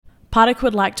Partic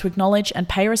would like to acknowledge and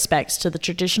pay respects to the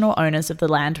traditional owners of the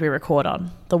land we record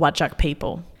on, the Wadjuk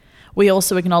people. We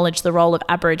also acknowledge the role of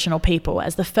Aboriginal people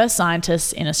as the first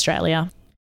scientists in Australia.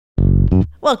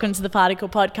 Welcome to the Particle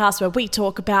Podcast, where we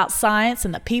talk about science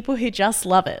and the people who just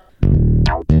love it.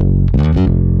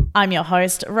 I'm your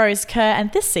host, Rose Kerr,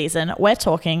 and this season we're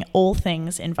talking all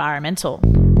things environmental.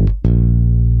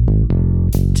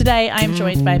 Today, I am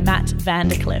joined by Matt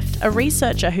Vanderclift, a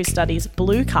researcher who studies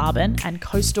blue carbon and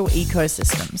coastal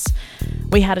ecosystems.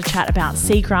 We had a chat about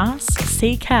seagrass,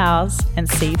 sea cows, and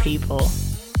sea people.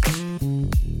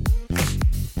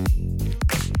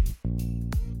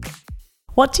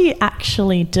 What do you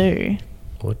actually do?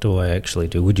 What do I actually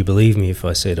do? Would you believe me if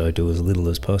I said I do as little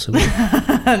as possible?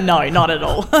 No, not at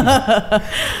all.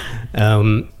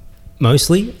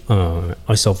 Mostly,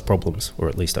 I solve problems, or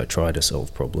at least I try to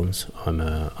solve problems. I'm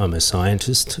a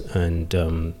scientist, and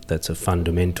that's a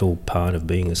fundamental part of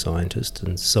being a scientist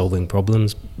and solving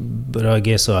problems. But I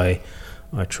guess I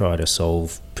try to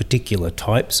solve particular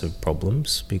types of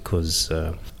problems because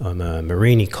I'm a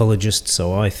marine ecologist,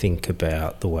 so I think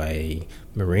about the way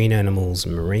marine animals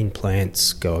and marine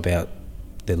plants go about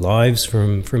their lives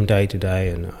from day to day,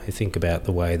 and I think about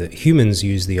the way that humans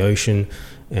use the ocean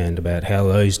and about how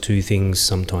those two things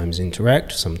sometimes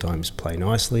interact, sometimes play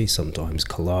nicely, sometimes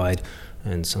collide,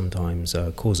 and sometimes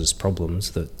cause us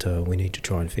problems that we need to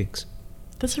try and fix.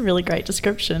 That's a really great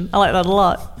description. I like that a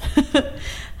lot.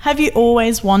 Have you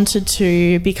always wanted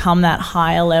to become that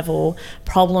higher level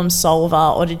problem solver,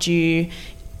 or did you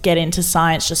get into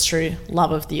science just through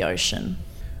love of the ocean?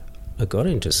 I got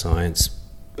into science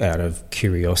out of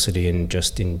curiosity and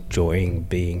just enjoying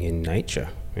being in nature.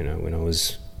 You know, when I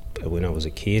was a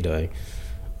kid, I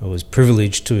was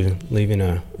privileged to live in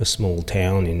a small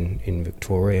town in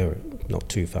Victoria, not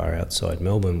too far outside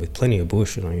Melbourne, with plenty of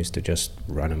bush, and I used to just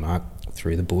run amok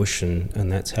through the bush,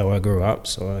 and that's how I grew up.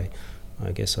 So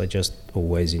I guess I just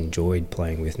always enjoyed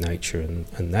playing with nature,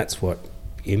 and that's what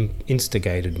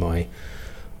instigated my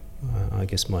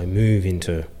move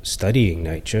into studying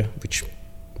nature, which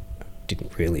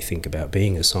didn't really think about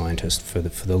being a scientist for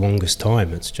the longest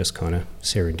time. It's just kind of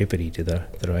serendipity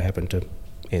that I happened to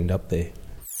end up there.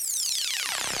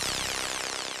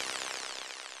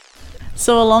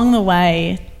 So along the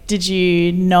way, did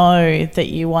you know that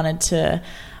you wanted to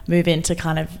move into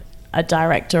kind of a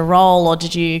director role, or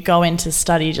did you go into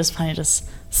study just kind of just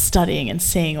studying and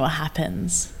seeing what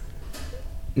happens?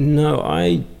 No,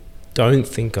 I don't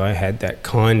think I had that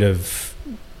kind of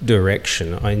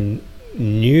direction. I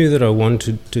knew that I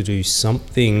wanted to do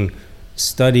something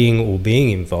studying or being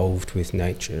involved with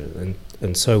nature,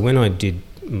 and so when I did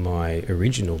my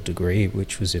original degree,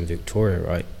 which was in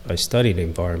Victoria, I studied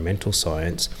environmental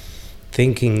science,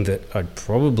 thinking that I'd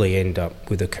probably end up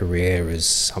with a career as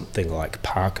something like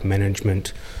park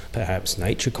management, perhaps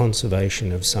nature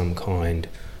conservation of some kind.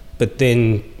 But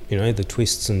then, you know, the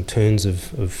twists and turns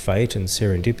of fate and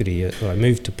serendipity, I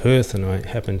moved to Perth, and I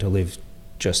happened to live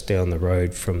just down the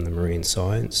road from the marine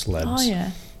science labs. Oh,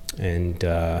 yeah. And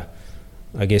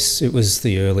I guess it was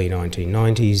the early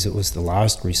 1990s. It was the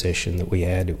last recession that we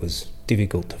had. It was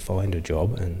difficult to find a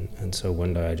job, and so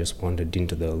one day I just wandered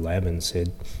into the lab and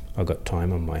said, I got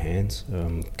time on my hands,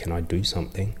 can I do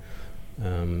something?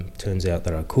 Turns out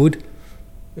that I could,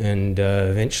 and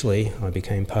eventually I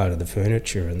became part of the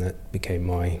furniture, and that became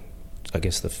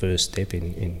the first step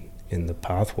in the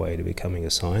pathway to becoming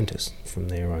a scientist. From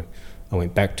there I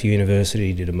went back to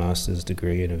university, did a master's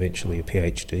degree and eventually a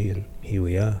PhD, and here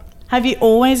we are. Have you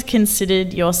always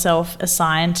considered yourself a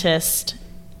scientist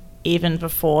even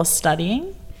before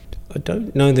studying? I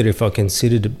don't know that if I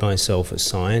considered myself a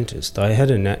scientist. I had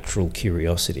a natural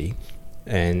curiosity,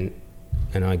 and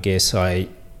I guess I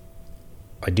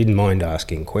didn't mind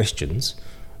asking questions,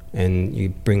 and you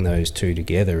bring those two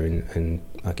together and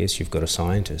I guess you've got a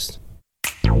scientist.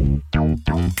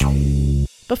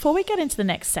 Before we get into the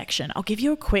next section, I'll give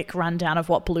you a quick rundown of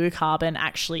what blue carbon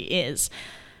actually is.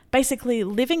 Basically,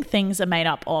 living things are made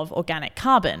up of organic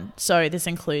carbon. So this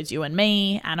includes you and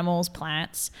me, animals,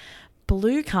 plants.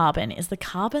 Blue carbon is the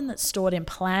carbon that's stored in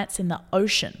plants in the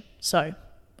ocean. So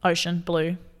ocean,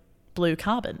 blue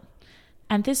carbon.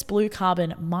 And this blue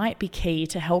carbon might be key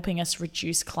to helping us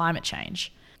reduce climate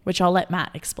change, which I'll let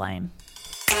Matt explain.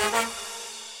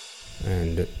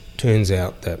 And it turns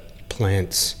out that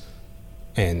plants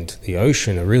and the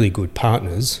ocean are really good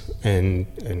partners and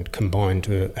combine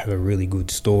to have a really good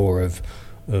store of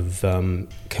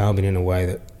carbon in a way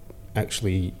that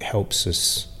actually helps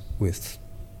us with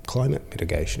climate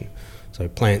mitigation. So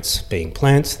plants being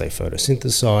plants, they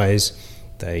photosynthesize,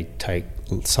 they take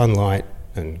sunlight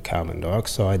and carbon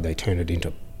dioxide, they turn it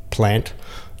into plant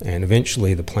and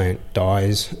eventually the plant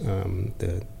dies.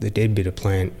 The dead bit of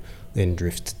plant then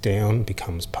drifts down,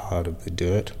 becomes part of the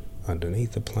dirt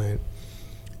underneath the plant.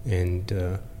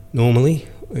 And normally,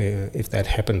 if that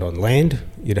happened on land,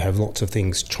 you'd have lots of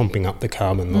things chomping up the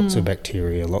carbon, lots of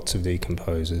bacteria, lots of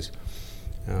decomposers.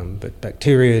 But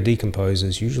bacteria,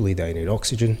 decomposers, usually they need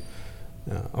oxygen.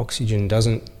 Oxygen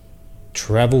doesn't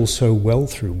travel so well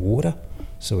through water,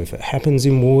 so if it happens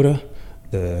in water,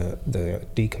 the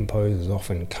decomposers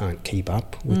often can't keep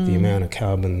up with the amount of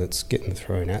carbon that's getting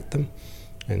thrown at them,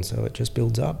 and so it just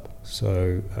builds up.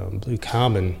 So blue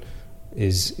carbon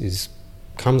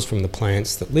comes from the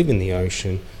plants that live in the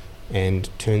ocean, and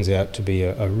turns out to be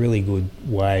a really good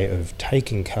way of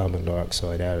taking carbon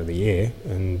dioxide out of the air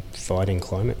and fighting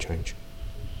climate change.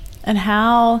 And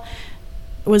how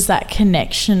was that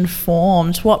connection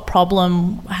formed?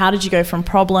 How did you go from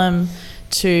problem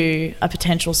to a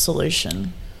potential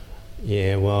solution?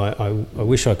 Yeah, well, I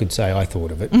wish I could say I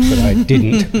thought of it, but I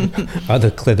didn't.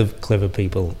 Other clever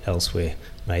people elsewhere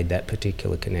made that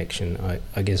particular connection.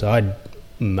 I guess I'd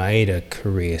made a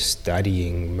career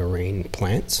studying marine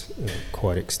plants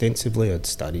quite extensively. I'd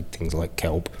studied things like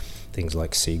kelp, things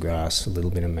like seagrass, a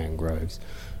little bit of mangroves.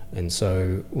 And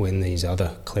so when these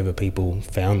other clever people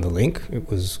found the link, it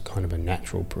was kind of a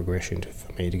natural progression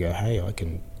for me to go, hey, I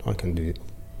can do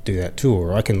that too,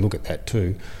 or I can look at that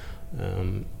too.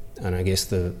 And I guess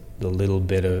the little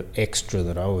bit of extra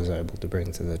that I was able to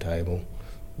bring to the table,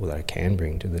 or that I can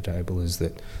bring to the table, is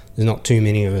that there's not too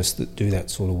many of us that do that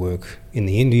sort of work in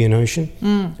the Indian Ocean.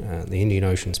 The Indian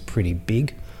Ocean's pretty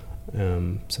big,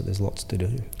 so there's lots to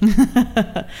do.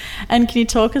 And can you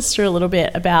talk us through a little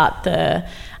bit about the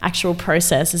actual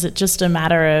process? Is it just a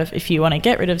matter of, if you want to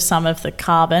get rid of some of the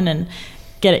carbon and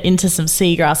get it into some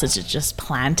seagrass, is it just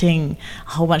planting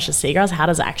a whole bunch of seagrass? How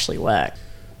does it actually work?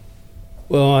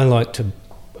 Well, I like to,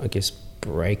 I guess,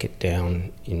 break it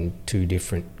down in two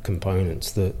different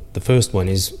components. The first one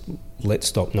is, let's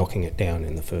stop knocking it down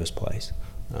in the first place.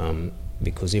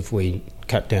 Because if we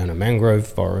cut down a mangrove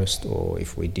forest, or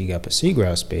if we dig up a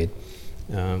seagrass bed,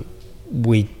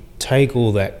 we take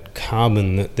all that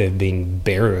carbon that they've been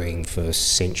burying for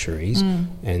centuries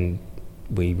and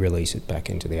we release it back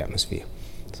into the atmosphere.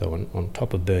 So on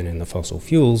top of burning the fossil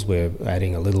fuels, we're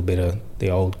adding a little bit of the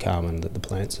old carbon that the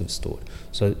plants have stored.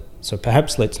 So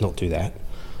perhaps let's not do that.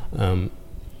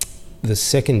 The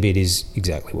second bit is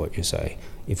exactly what you say.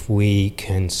 If we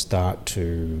can start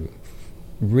to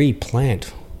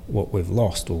replant what we've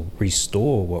lost, or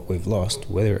restore what we've lost,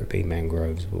 whether it be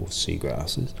mangroves or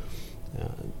seagrasses,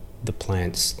 the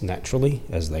plants naturally,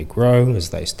 as they grow,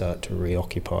 as they start to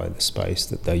reoccupy the space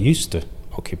that they used to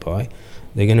occupy,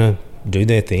 they're going to do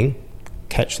their thing,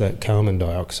 catch that carbon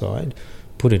dioxide,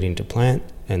 put it into plant,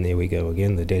 and there we go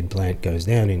again. The dead plant goes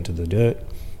down into the dirt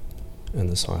and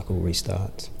the cycle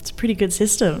restarts. It's a pretty good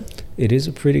system. It is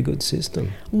a pretty good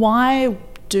system. Why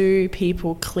do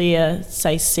people clear,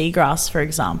 say, seagrass, for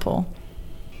example?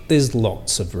 There's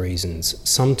lots of reasons.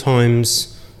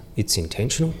 Sometimes it's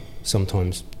intentional.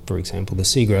 Sometimes, for example, the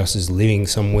seagrass is living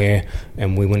somewhere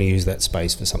and we want to use that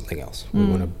space for something else. We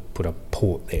want to put a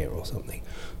port there or something.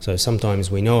 So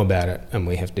sometimes we know about it and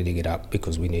we have to dig it up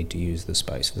because we need to use the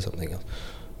space for something else.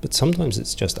 But sometimes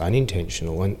it's just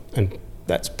unintentional, and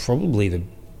that's probably the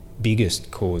biggest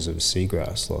cause of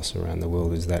seagrass loss around the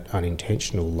world, is that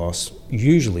unintentional loss,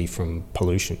 usually from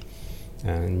pollution,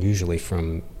 and usually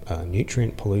from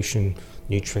nutrient pollution.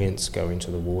 Nutrients go into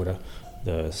the water.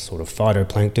 The sort of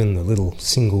phytoplankton, the little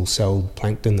single-celled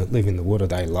plankton that live in the water,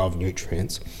 they love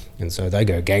nutrients, and so they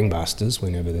go gangbusters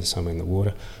whenever there's some in the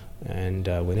water. And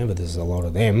whenever there's a lot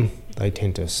of them, they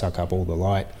tend to suck up all the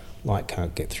light. Light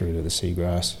can't get through to the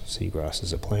seagrass.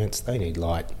 Seagrasses are plants. They need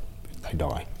light. They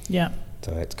die. Yeah.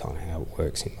 So that's kind of how it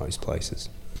works in most places.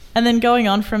 And then going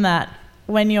on from that,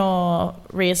 when you're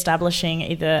re-establishing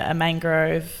either a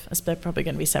mangrove, they're probably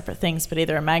going to be separate things, but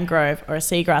either a mangrove or a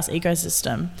seagrass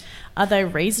ecosystem, are they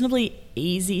reasonably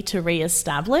easy to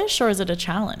re-establish, or is it a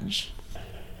challenge?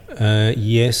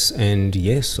 Yes and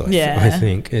yes, I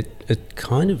think. It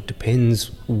kind of depends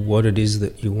what it is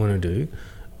that you want to do.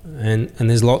 And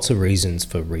there's lots of reasons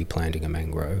for replanting a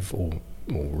mangrove or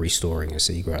restoring a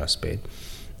seagrass bed.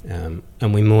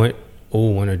 And we might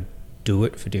all want to do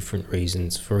it for different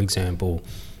reasons. For example,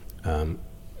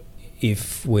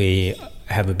 if we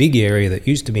have a big area that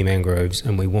used to be mangroves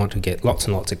and we want to get lots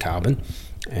and lots of carbon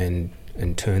and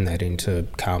turn that into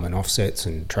carbon offsets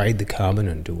and trade the carbon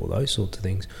and do all those sorts of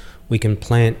things, we can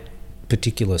plant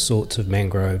particular sorts of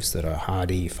mangroves that are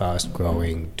hardy, fast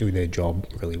growing, do their job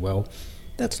really well.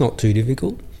 That's not too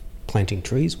difficult. Planting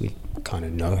trees, we kind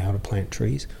of know how to plant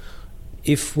trees.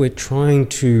 if we're trying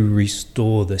to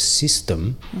restore the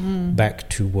system back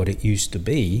to what it used to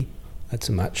be, that's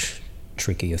a much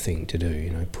trickier thing to do. You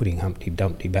know, putting Humpty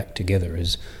Dumpty back together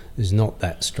is not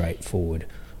that straightforward.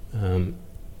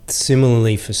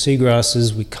 Similarly for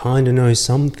seagrasses, we kind of know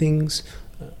some things,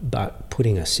 but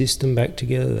putting a system back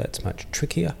together, that's much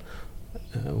trickier.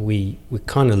 We're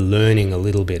kind of learning a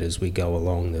little bit as we go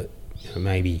along that, you know,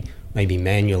 maybe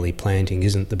manually planting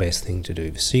isn't the best thing to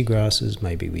do for seagrasses.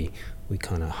 Maybe we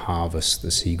kind of harvest the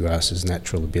seagrasses'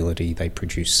 natural ability. They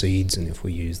produce seeds, and if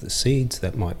we use the seeds,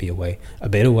 that might be a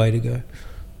better way to go.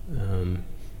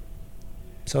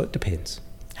 So it depends.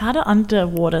 How do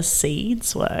underwater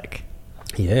seeds work?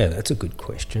 Yeah, that's a good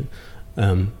question.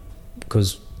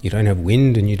 Because you don't have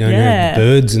wind and you don't have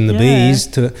birds and the bees,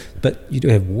 but you do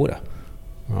have water,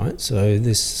 right? So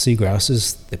this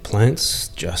seagrasses, they're plants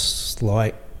just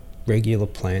like regular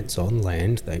plants on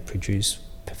land. They produce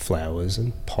flowers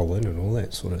and pollen and all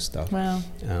that sort of stuff. Wow.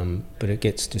 But it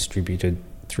gets distributed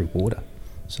through water.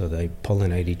 So they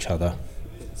pollinate each other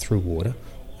through water,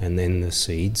 and then the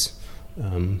seeds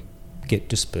get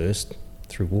dispersed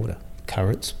through water.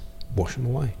 Currents wash them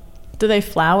away. Do they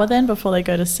flower then before they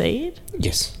go to seed?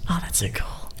 Yes. Oh, that's so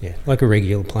cool. Yeah, like a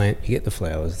regular plant, you get the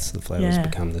flowers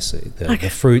become the seed, the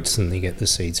fruits, and you get the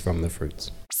seeds from the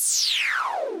fruits.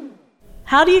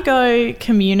 How do you go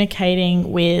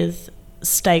communicating with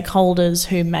stakeholders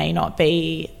who may not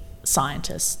be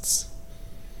scientists?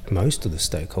 Most of the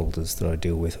stakeholders that I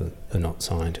deal with are not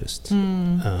scientists.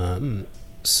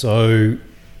 So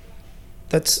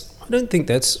I don't think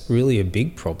that's really a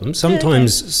big problem.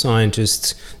 Sometimes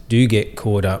scientists do get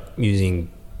caught up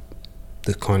using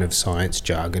the kind of science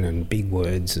jargon and big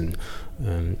words, and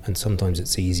sometimes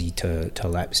it's easy to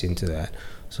lapse into that.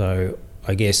 So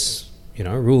I guess, you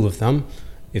know, rule of thumb,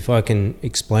 if I can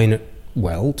explain it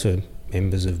well to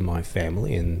members of my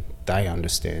family and they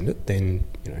understand it, then,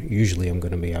 you know, usually I'm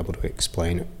going to be able to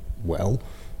explain it well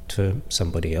to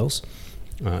somebody else.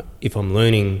 If I'm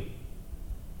learning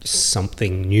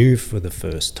something new for the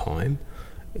first time,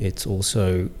 it's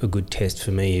also a good test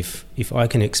for me. If I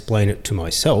can explain it to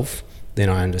myself, then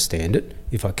I understand it.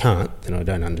 If I can't, then I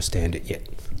don't understand it yet.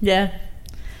 Yeah.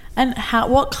 And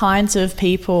what kinds of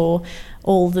people,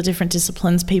 all the different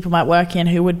disciplines people might work in,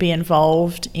 who would be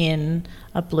involved in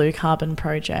a blue carbon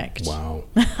project? Wow.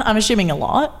 I'm assuming a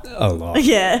lot. A lot.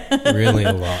 Yeah. Really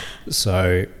a lot.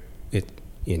 So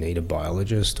you need a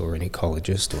biologist or an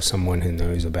ecologist or someone who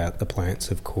knows about the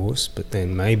plants, of course, but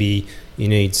then maybe you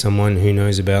need someone who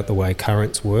knows about the way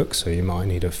currents work, so you might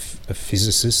need a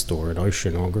physicist or an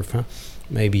oceanographer.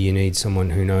 Maybe you need someone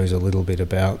who knows a little bit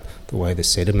about the way the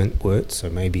sediment works, so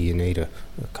maybe you need a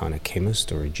kind of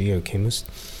chemist or a geochemist.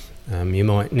 You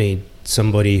might need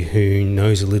somebody who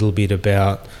knows a little bit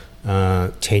about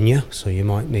tenure, so you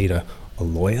might need a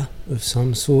lawyer of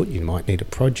some sort. You might need a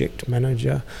project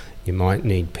manager. You might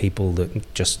need people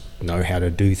that just know how to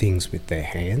do things with their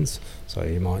hands. So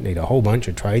you might need a whole bunch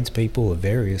of tradespeople of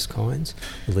various kinds.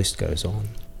 The list goes on.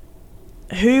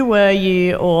 Who were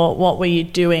you, or what were you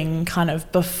doing kind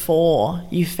of before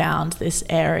you found this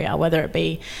area, whether it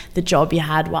be the job you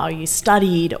had while you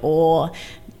studied, or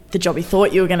the job you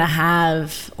thought you were going to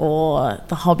have, or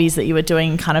the hobbies that you were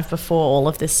doing kind of before all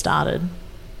of this started?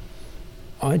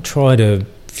 I tried a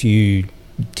few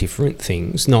different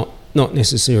things, not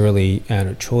necessarily out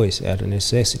of choice, out of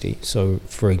necessity. So,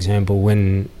 for example,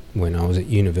 when I was at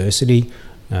university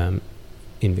in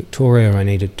Victoria, I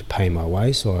needed to pay my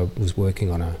way, so I was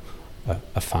working on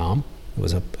a farm. It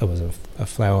was a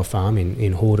flower farm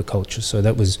in horticulture. So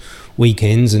that was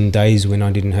weekends and days when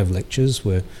I didn't have lectures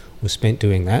were spent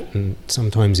doing that, and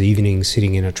sometimes evenings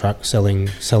sitting in a truck selling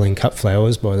cut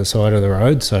flowers by the side of the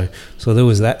road. So there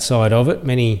was that side of it.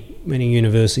 Many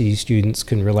university students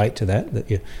can relate to that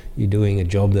you're doing a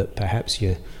job that perhaps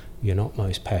you're not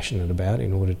most passionate about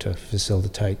in order to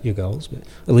facilitate your goals. But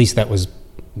at least that was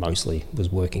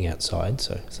working outside,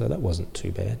 so that wasn't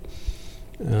too bad.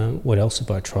 What else have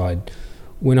I tried?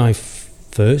 When I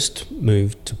first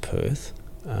moved to Perth,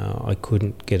 I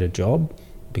couldn't get a job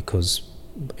because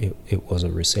it was a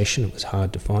recession. It was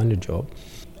hard to find a job.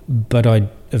 But I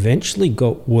eventually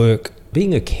got work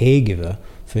being a caregiver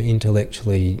for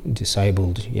intellectually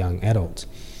disabled young adults.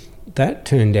 That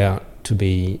turned out to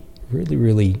be really,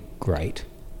 really great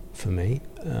for me.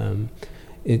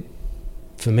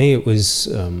 For me, it was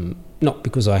not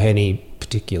because I had any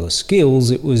particular skills.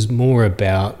 It was more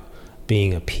about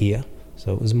being a peer.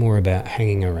 So it was more about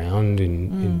hanging around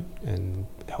and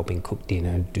helping cook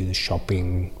dinner, do the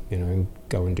shopping,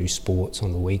 go and do sports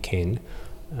on the weekend.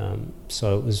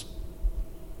 So it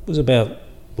was about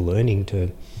learning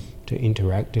to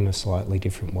interact in a slightly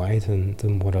different way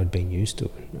than what I'd been used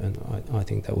to. And I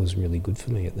think that was really good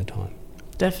for me at the time.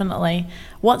 Definitely.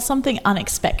 What's something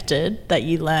unexpected that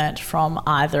you learnt from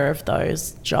either of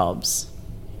those jobs?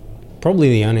 Probably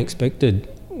the unexpected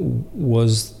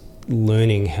was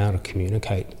learning how to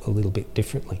communicate a little bit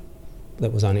differently.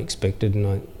 That was unexpected, and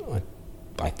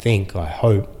I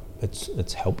hope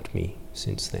it's helped me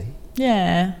since then.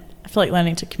 Yeah. I feel like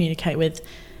learning to communicate with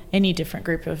any different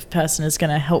group of person is going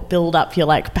to help build up your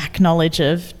back knowledge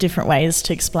of different ways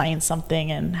to explain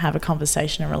something and have a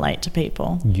conversation and relate to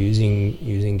people.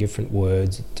 Using different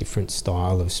words, different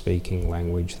style of speaking,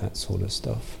 language, that sort of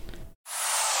stuff.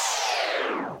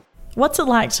 What's it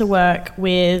like to work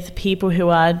with people who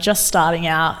are just starting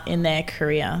out in their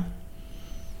career?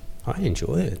 I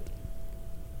enjoy it.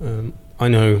 I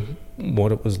know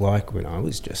what it was like when I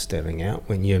was just starting out.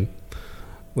 When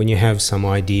you have some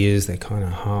ideas, they're kind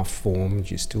of half formed.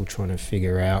 You're still trying to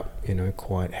figure out,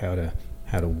 quite how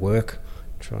to work.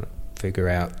 Trying to figure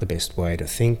out the best way to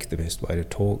think, the best way to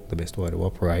talk, the best way to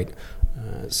operate.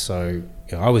 So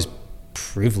I was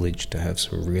privileged to have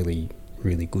some really,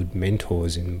 really good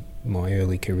mentors in my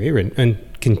early career and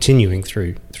continuing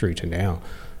through to now.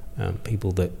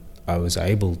 People that I was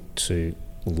able to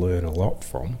learn a lot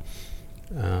from,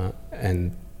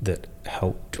 and that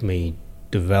helped me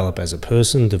develop as a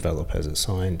person, develop as a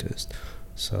scientist.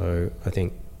 So I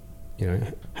think,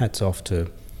 hats off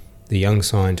to the young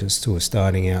scientists who are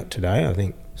starting out today. I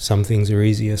think some things are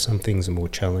easier, some things are more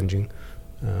challenging,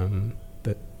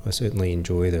 but I certainly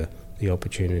enjoy the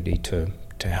opportunity to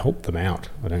help them out.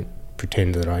 I don't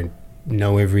pretend that I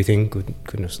know everything.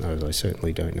 Goodness knows I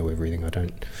certainly don't know everything. I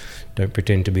don't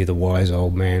pretend to be the wise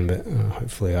old man, but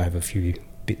hopefully I have a few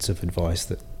bits of advice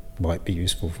that might be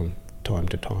useful from time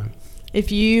to time.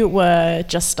 If you were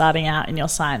just starting out in your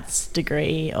science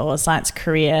degree or science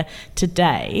career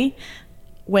today,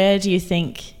 where do you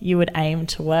think you would aim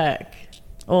to work?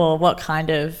 Or what kind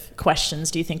of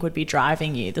questions do you think would be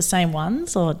driving you? The same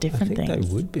ones or different things? I think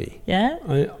they would be. Yeah?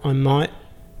 I might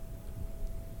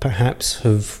perhaps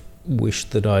have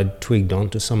wished that I'd twigged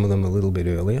onto some of them a little bit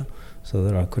earlier so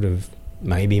that I could have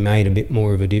maybe made a bit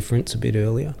more of a difference a bit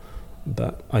earlier.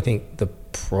 But I think the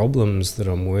problems that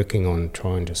I'm working on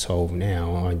trying to solve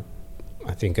now,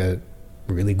 I think are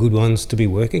really good ones to be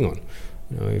working on.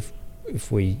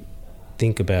 If we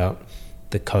think about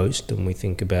the coast and we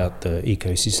think about the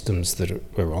ecosystems that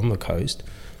are on the coast,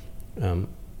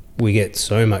 we get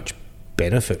so much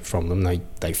benefit from them.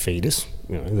 They feed us,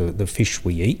 the fish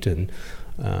we eat, and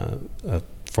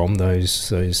from those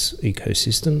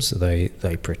ecosystems,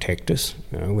 they protect us.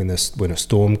 When a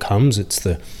storm comes, it's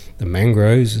the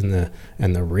mangroves and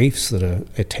the reefs that are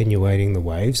attenuating the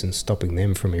waves and stopping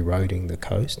them from eroding the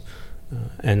coast.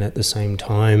 And at the same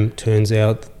time, turns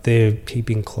out that they're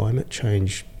keeping climate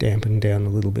change dampened down a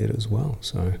little bit as well.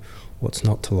 So what's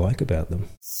not to like about them?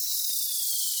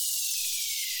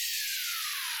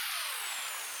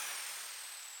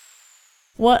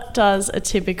 What does a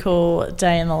typical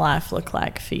day in the life look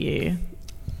like for you?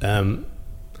 A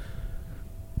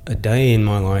day in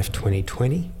my life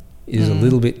 2020 is a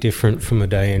little bit different from a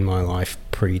day in my life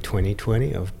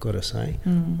pre-2020, I've got to say.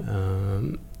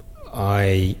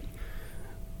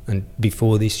 And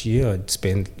before this year, I'd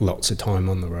spend lots of time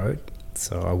on the road.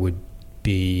 So I would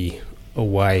be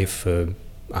away for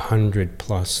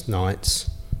 100+ nights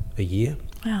a year.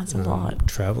 Wow, that's a lot.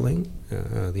 Travelling.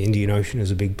 The Indian Ocean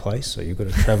is a big place, so you've got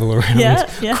to travel around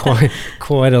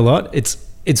quite a lot.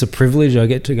 It's a privilege. I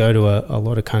get to go to a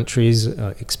lot of countries,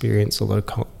 experience a lot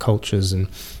of cultures, and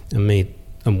meet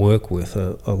and work with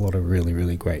a lot of really,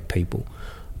 really great people.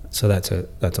 So that's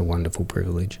a wonderful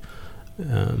privilege.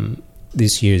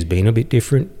 This year has been a bit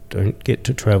different. Don't get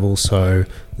to travel, so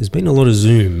there's been a lot of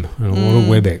Zoom and a lot of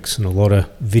WebEx and a lot of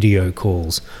video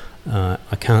calls.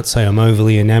 I can't say I'm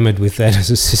overly enamoured with that as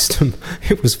a system.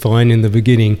 It was fine in the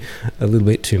beginning, a little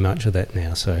bit too much of that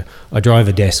now. So I drive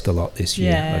a desk a lot this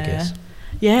year, I guess.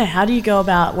 Yeah, how do you go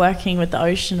about working with the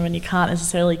ocean when you can't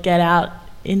necessarily get out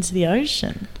into the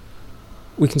ocean?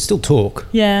 We can still talk.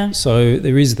 Yeah. So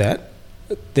there is that.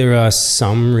 There are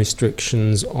some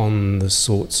restrictions on the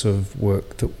sorts of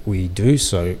work that we do.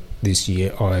 So this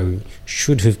year I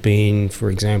should have been, for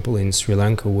example, in Sri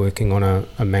Lanka working on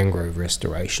a mangrove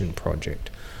restoration project.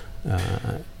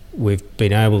 We've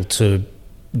been able to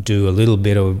do a little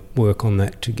bit of work on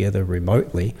that together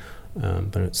remotely,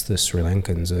 but it's the Sri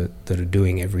Lankans that are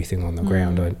doing everything on the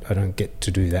ground. I don't get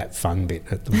to do that fun bit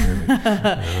at the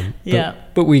moment.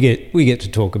 But we get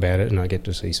to talk about it, and I get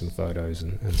to see some photos,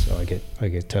 and so I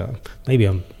get to maybe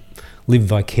live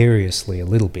vicariously a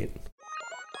little bit.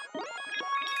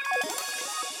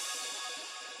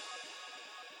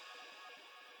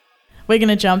 We're going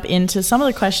to jump into some of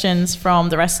the questions from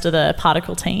the rest of the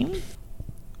particle team.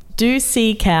 Do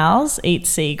sea cows eat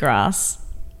seagrass?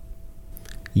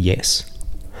 Yes.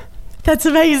 That's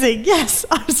amazing. Yes,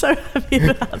 I'm so happy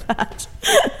about that.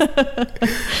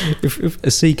 If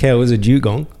a sea cow is a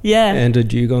dugong, Yeah. and a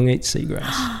dugong eats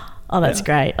seagrass. Oh, that's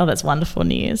great. Oh, that's wonderful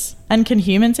news. And can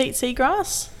humans eat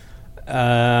seagrass?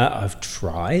 I've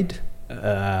tried.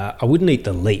 I wouldn't eat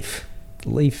the leaf. The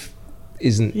leaf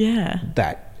isn't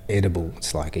that edible.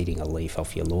 It's like eating a leaf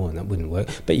off your lawn. That wouldn't work.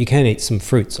 But you can eat some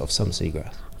fruits off some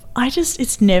seagrass.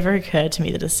 It's never occurred to me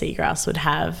that a seagrass would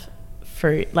have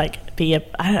fruit, like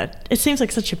it seems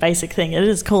like such a basic thing. It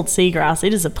is called seagrass.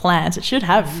 It is a plant. It should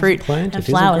have fruit and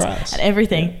flowers and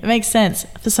everything. Yeah. It makes sense.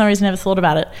 For some reason, I never thought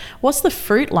about it. What's the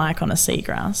fruit like on a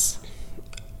seagrass?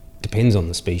 Depends on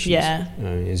the species. Yeah.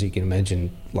 As you can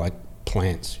imagine, like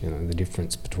plants, the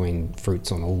difference between fruits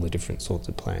on all the different sorts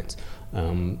of plants.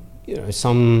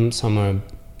 Some are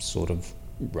sort of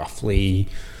roughly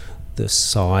the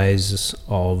size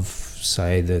of,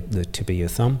 say, the tip of your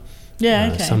thumb.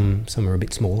 Yeah, okay. Some are a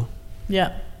bit smaller.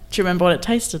 Yeah. Do you remember what it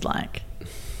tasted like?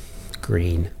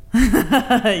 Green.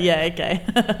 Yeah, okay.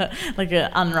 Like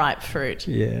an unripe fruit.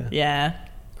 Yeah. Yeah.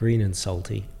 Green and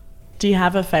salty. Do you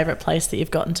have a favourite place that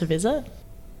you've gotten to visit?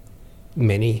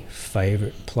 Many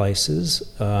favourite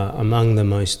places. Among the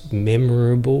most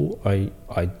memorable, I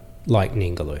like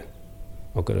Ningaloo.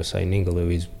 I've got to say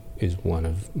Ningaloo is one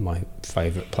of my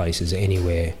favourite places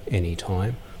anywhere,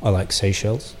 anytime. I like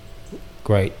Seychelles.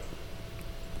 Great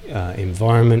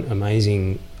environment,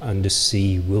 amazing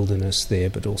undersea wilderness there,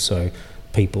 but also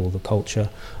people, the culture.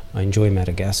 I enjoy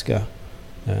Madagascar,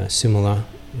 similar,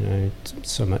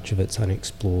 so much of it's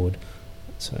unexplored.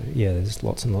 So yeah, there's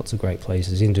lots and lots of great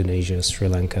places. Indonesia, Sri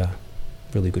Lanka,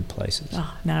 really good places.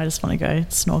 Oh, now I just want to go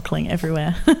snorkeling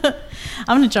everywhere.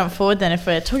 I'm going to jump forward then. If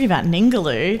we're talking about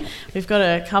Ningaloo, we've got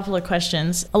a couple of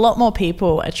questions. A lot more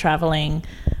people are travelling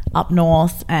up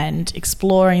north and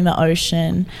exploring the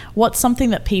ocean. What's something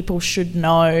that people should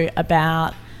know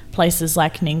about places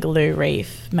like Ningaloo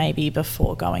Reef maybe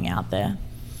before going out there?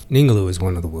 Ningaloo is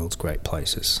one of the world's great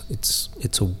places.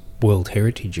 It's a World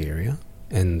Heritage Area,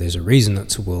 and there's a reason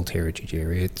it's a World Heritage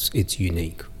Area. It's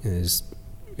unique. There's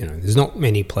not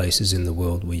many places in the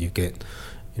world where you get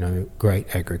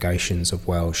great aggregations of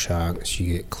whale sharks.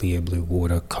 You get clear blue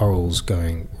water, corals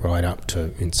going right up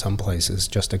to, in some places,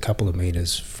 just a couple of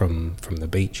metres from the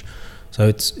beach. So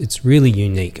it's really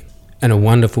unique and a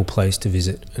wonderful place to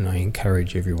visit, and I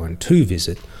encourage everyone to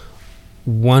visit.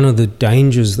 One of the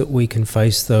dangers that we can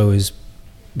face, though, is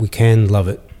we can love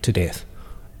it to death.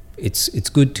 It's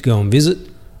good to go and visit,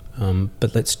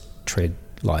 but let's tread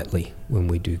lightly when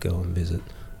we do go and visit.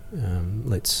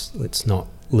 Let's not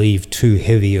leave too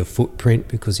heavy a footprint,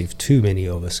 because if too many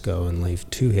of us go and leave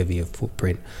too heavy a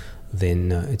footprint,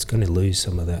 then it's going to lose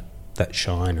some of that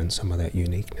shine and some of that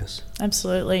uniqueness.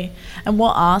 Absolutely. And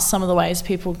what are some of the ways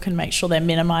people can make sure they're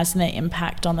minimising their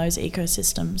impact on those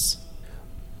ecosystems?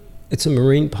 It's a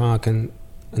marine park, and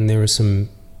there are some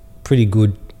pretty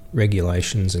good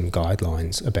regulations and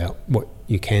guidelines about what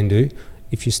you can do.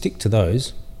 If you stick to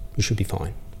those, you should be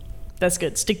fine. That's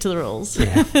good. Stick to the rules.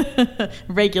 Yeah.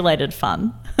 Regulated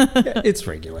fun. Yeah, it's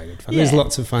regulated fun. Yeah. There's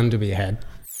lots of fun to be had.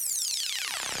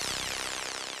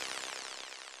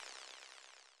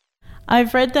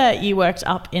 I've read that you worked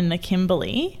up in the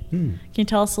Kimberley. Can you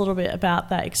tell us a little bit about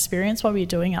that experience? What were you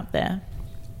doing up there?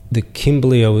 The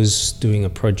Kimberley, I was doing a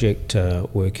project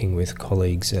working with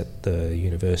colleagues at the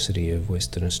University of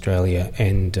Western Australia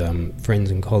and friends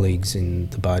and colleagues in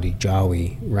the Bardi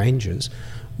Jawi Ranges.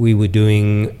 We were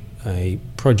doing a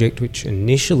project which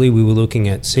initially we were looking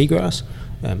at seagrass,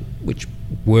 which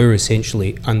were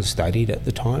essentially unstudied at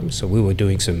the time. So we were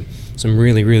doing some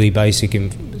really, really basic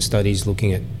studies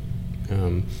looking at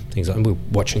things like we were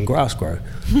watching grass grow,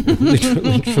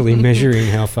 literally measuring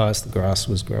how fast the grass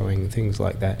was growing, things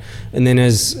like that. And then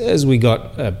as we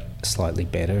got a slightly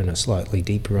better and a slightly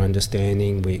deeper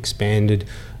understanding, we expanded.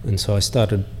 And so I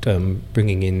started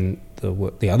bringing in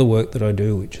the other work that I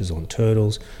do, which is on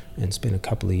turtles, and spent a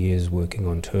couple of years working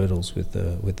on turtles with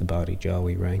the Bardi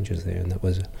Jawi Ranges there, and that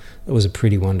was a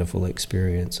pretty wonderful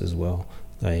experience as well.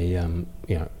 They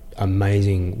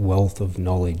amazing wealth of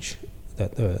knowledge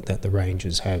that the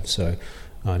rangers have. So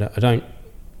I don't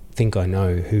think I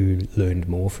know who learned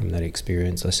more from that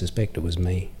experience. I suspect it was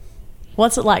me.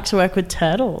 What's it like to work with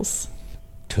turtles?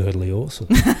 Totally awesome.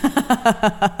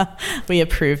 We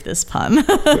approve this pun.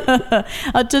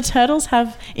 Do turtles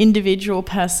have individual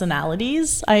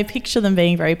personalities? I picture them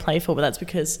being very playful, but that's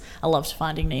because I loved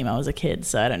Finding Nemo as a kid,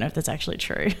 so I don't know if that's actually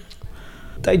true.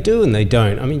 They do and they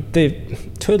don't. I mean,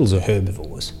 turtles are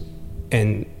herbivores,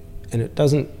 and and it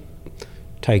doesn't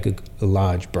take a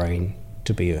large brain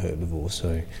to be a herbivore.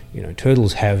 So,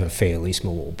 turtles have a fairly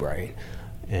small brain,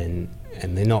 and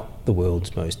they're not the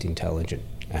world's most intelligent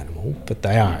animal, but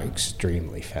they are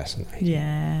extremely fascinating.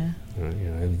 Yeah.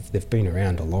 They've been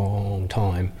around a long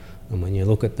time, and when you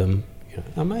look at them,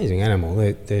 amazing animal.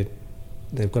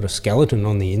 They've got a skeleton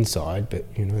on the inside, but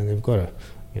they've got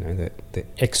the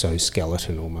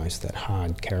exoskeleton almost, that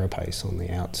hard carapace on the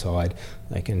outside.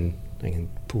 They can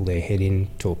pull their head in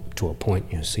to a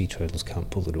point. Sea turtles can't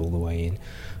pull it all the way in.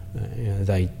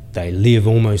 They live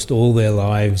almost all their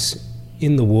lives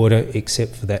in the water,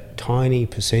 except for that tiny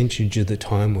percentage of the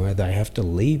time where they have to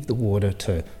leave the water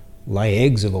to lay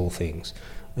eggs, of all things.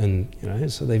 And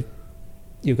so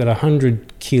you've got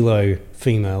 100-kilo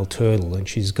female turtle, and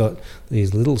she's got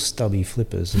these little stubby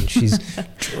flippers, and she's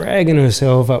dragging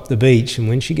herself up the beach, and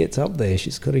when she gets up there,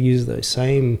 she's got to use those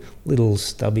same little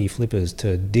stubby flippers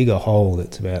to dig a hole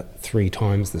that's about 3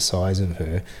 times the size of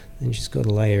her. Then she's got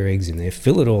to lay her eggs in there,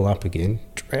 fill it all up again,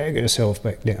 drag herself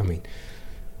back down. I mean,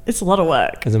 it's a lot of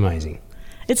work. It's amazing.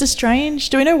 It's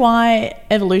do we know why,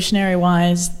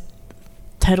 evolutionary-wise,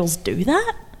 turtles do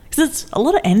that? Because it's a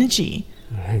lot of energy.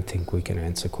 I don't think we can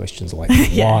answer questions like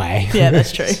why. Yeah,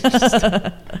 that's true.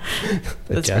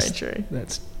 That's very true.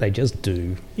 They just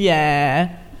do.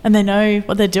 Yeah. And they know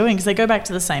what they're doing because they go back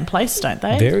to the same place, don't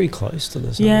they? Very close to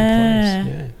the same place.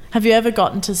 Yeah. Have you ever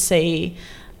gotten to see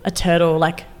a turtle,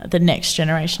 like the next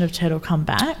generation of turtle, come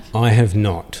back? I have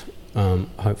not.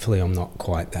 Hopefully I'm not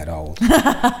quite that old.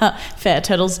 Fair.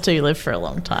 Turtles do live for a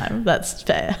long time. That's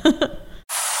fair.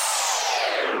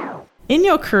 In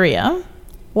your career,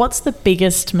 what's the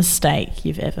biggest mistake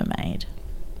you've ever made?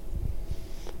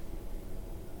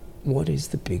 What is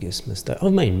the biggest mistake?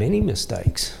 I've made many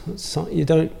mistakes. You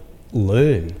don't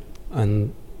learn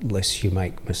unless you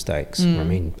make mistakes. I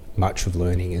mean, much of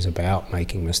learning is about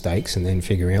making mistakes and then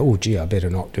figuring out, I better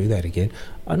not do that again.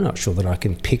 I'm not sure that I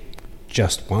can pick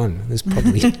just one. There's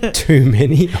probably too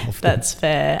many of them. That's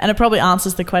fair. And it probably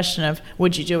answers the question of,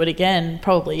 would you do it again?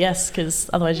 Probably yes, because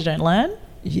otherwise you don't learn.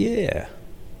 Yeah.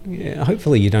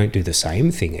 Hopefully you don't do the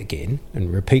same thing again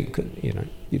and repeat. You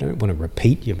don't want to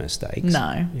repeat your mistakes.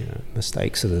 No.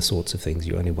 Mistakes are the sorts of things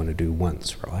you only want to do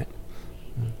once, right?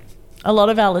 A lot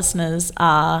of our listeners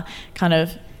are kind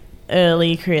of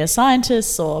early career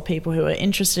scientists or people who are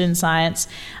interested in science.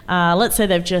 Let's say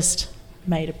they've just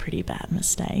made a pretty bad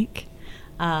mistake.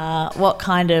 What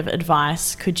kind of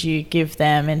advice could you give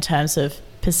them in terms of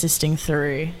persisting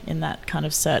through in that kind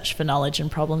of search for knowledge and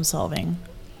problem solving?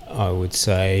 I would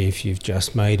say if you've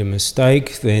just made a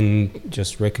mistake, then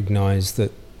just recognise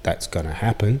that that's going to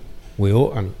happen.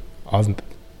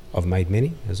 I've made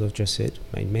many, as I've just said,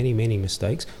 made many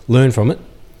mistakes. Learn from it,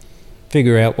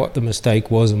 figure out what the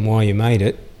mistake was and why you made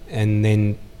it, and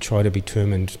then try to be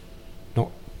determined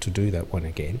not to do that one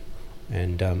again,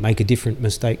 and make a different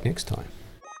mistake next time.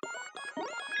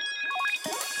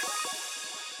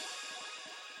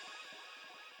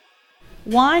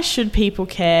 Why should people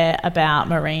care about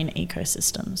marine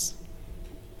ecosystems?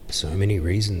 So many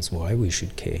reasons why we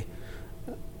should care.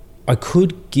 I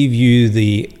could give you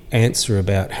the answer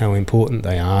about how important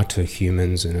they are to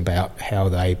humans and about how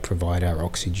they provide our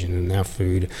oxygen and our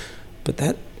food, but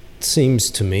that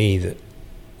seems to me that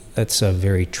that's a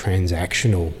very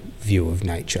transactional view of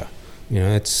nature.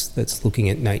 That's looking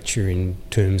at nature in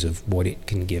terms of what it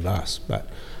can give us. But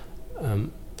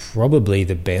probably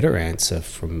the better answer,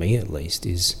 from me at least,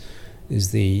 is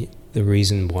the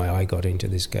reason why I got into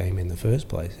this game in the first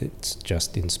place. It's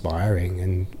just inspiring,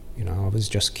 and I was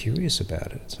just curious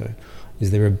about it. So,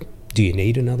 do you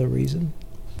need another reason?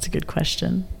 That's a good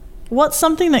question. What's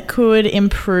something that could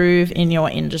improve in your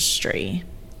industry?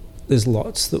 There's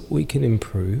lots that we can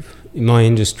improve. In my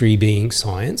industry being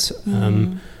science,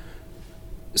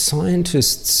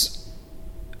 scientists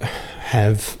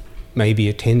have maybe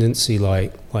a tendency,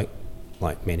 like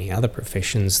many other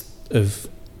professions, of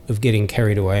getting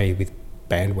carried away with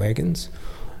bandwagons,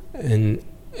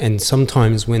 and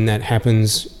sometimes when that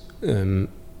happens,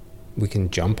 we can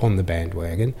jump on the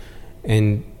bandwagon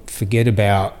and forget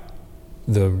about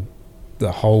the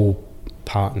whole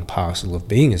part and parcel of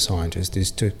being a scientist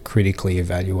is to critically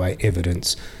evaluate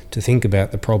evidence, to think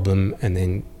about the problem and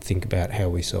then think about how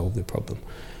we solve the problem.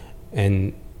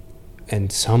 And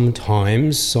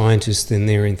sometimes scientists, in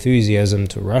their enthusiasm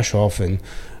to rush off and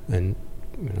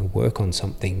work on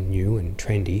something new and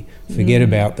trendy, forget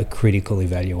about the critical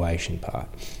evaluation part.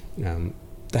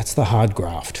 That's the hard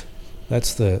graft.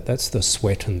 That's the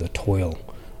sweat and the toil.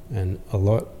 And a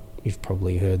lot, you've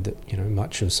probably heard that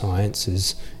much of science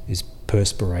is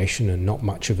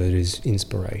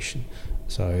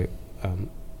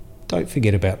don't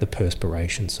forget about the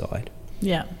perspiration side.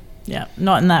 Yeah.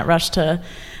 Not in that rush to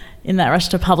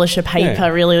publish a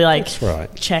paper, really that's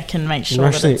right. check and make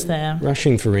sure that it's there.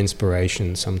 Rushing for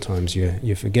inspiration, sometimes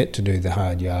you forget to do the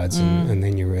hard yards and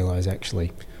then you realise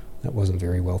actually that wasn't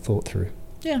very well thought through.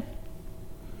 Yeah.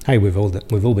 Hey, we've all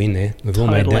been there. We've all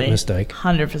made that mistake.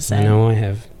 100%. I know I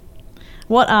have.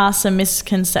 What are some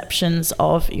misconceptions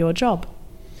of your job?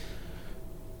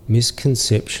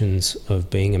 Misconceptions of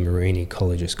being a marine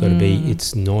ecologist got to be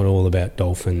it's not all about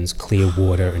dolphins, clear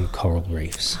water and coral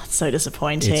reefs. That's so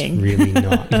disappointing. It's really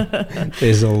not.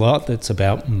 There's a lot that's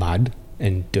about mud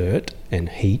and dirt and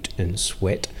heat and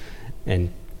sweat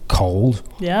and cold.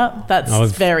 Yeah, that's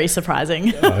very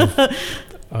surprising.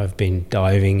 I've been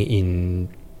diving in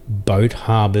boat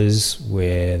harbours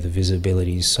where the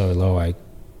visibility is so low I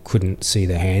couldn't see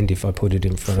the hand if I put it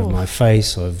in front of my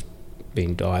face. I've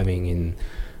been diving in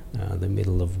the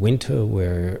middle of winter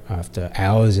where after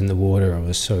hours in the water I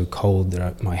was so cold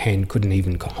that my hand couldn't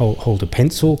even hold a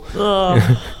pencil.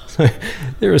 So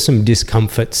there are some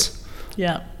discomforts.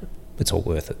 Yeah. It's all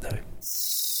worth it though.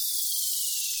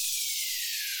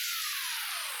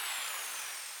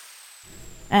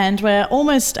 And we're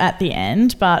almost at the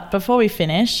end, but before we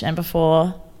finish and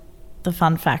before the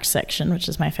fun fact section, which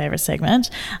is my favourite segment,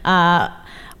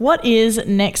 what is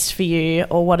next for you,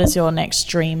 or what is your next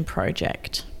dream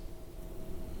project?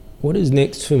 What is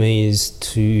next for me is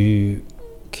to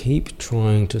keep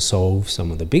trying to solve some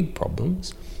of the big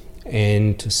problems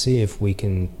and to see if we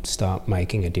can start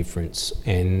making a difference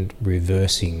and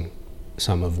reversing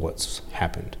some of what's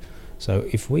happened. So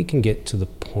if we can get to the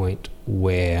point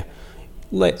where,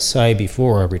 let's say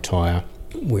before I retire,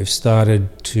 we've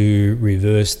started to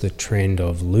reverse the trend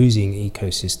of losing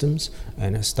ecosystems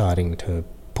and are starting to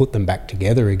put them back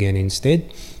together again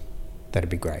instead,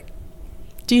 that'd be great.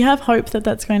 Do you have hope that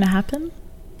that's going to happen?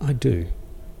 I do.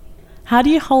 How do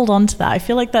you hold on to that? I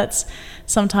feel like that's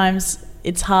sometimes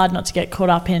it's hard not to get caught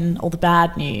up in all the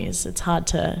bad news. It's hard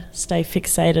to stay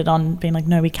fixated on being like,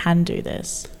 no, we can do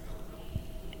this.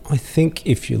 I think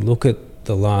if you look at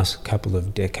the last couple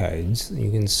of decades, you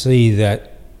can see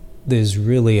that there's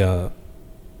really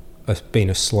been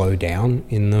a slowdown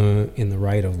in the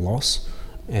rate of loss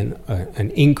and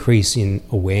an increase in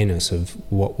awareness of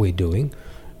what we're doing.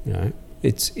 You know,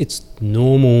 it's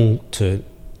normal to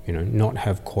not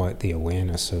have quite the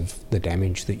awareness of the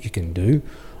damage that you can do.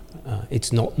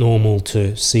 It's not normal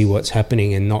to see what's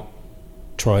happening and not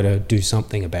try to do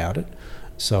something about it.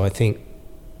 So I think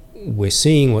we're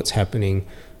seeing what's happening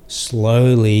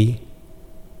slowly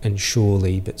and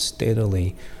surely, but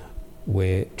steadily.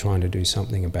 We're trying to do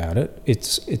something about it.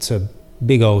 It's a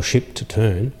big old ship to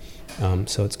turn,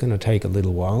 so it's going to take a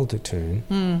little while to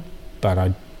turn. But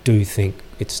I do think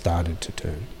it started to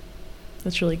turn.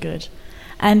 That's really good.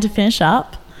 And to finish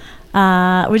up,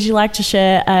 would you like to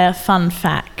share a fun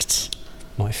fact?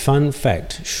 My fun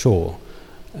fact, sure.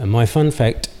 My fun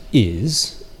fact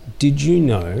is, did you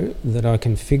know that I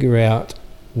can figure out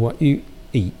what you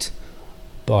eat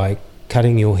by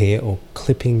cutting your hair or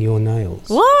clipping your nails?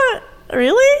 What?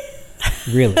 Really?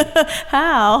 Really.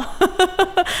 How?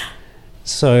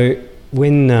 So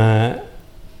when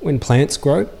plants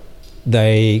grow,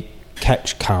 they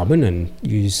catch carbon and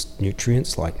use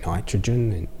nutrients like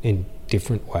nitrogen in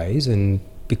different ways, and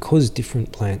because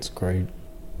different plants grow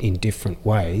in different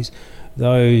ways,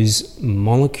 those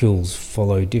molecules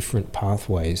follow different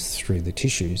pathways through the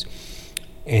tissues,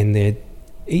 and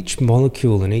each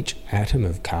molecule and each atom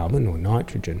of carbon or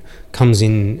nitrogen comes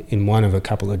in one of a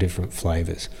couple of different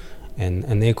flavours,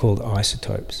 and they're called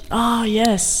isotopes. Oh,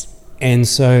 yes. And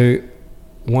so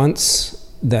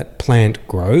once that plant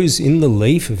grows in the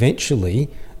leaf, eventually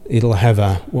it'll have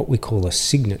what we call a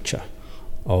signature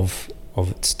of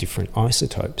its different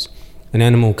isotopes. An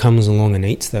animal comes along and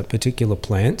eats that particular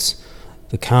plant,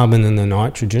 the carbon and the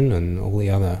nitrogen and all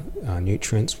the other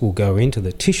nutrients will go into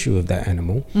the tissue of that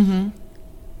animal,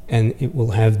 and it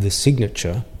will have the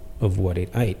signature of what it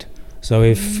ate. So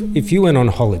if you went on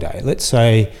holiday, let's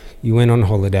say you went on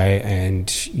holiday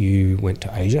and you went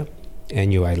to Asia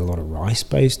and you ate a lot of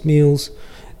rice-based meals,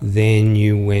 then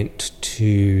you went to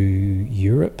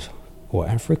Europe or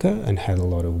Africa and had a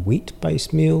lot of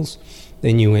wheat-based meals,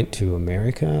 then you went to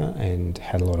America and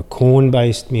had a lot of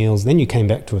corn-based meals, then you came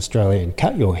back to Australia and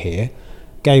cut your hair,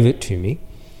 gave it to me,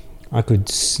 I could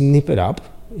snip it up.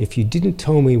 If you didn't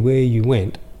tell me where you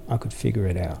went, I could figure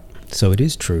it out. So it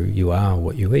is true, you are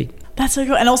what you eat. That's so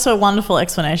cool. And also a wonderful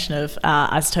explanation of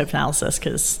isotope analysis,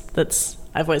 because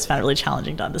I've always found it really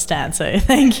challenging to understand. So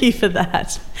thank you for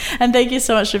that. And thank you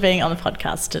so much for being on the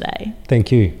podcast today.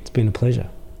 Thank you. It's been a pleasure.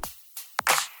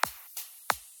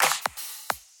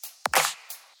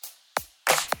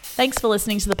 Thanks for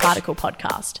listening to the Particle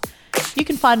Podcast. You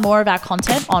can find more of our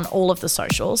content on all of the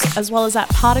socials, as well as at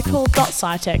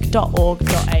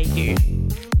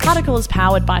particle.scitech.org.au. Particle is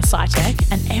powered by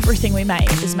SciTech, and everything we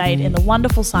make is made in the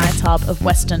wonderful science hub of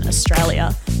Western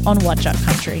Australia on Wadjuk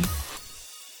country.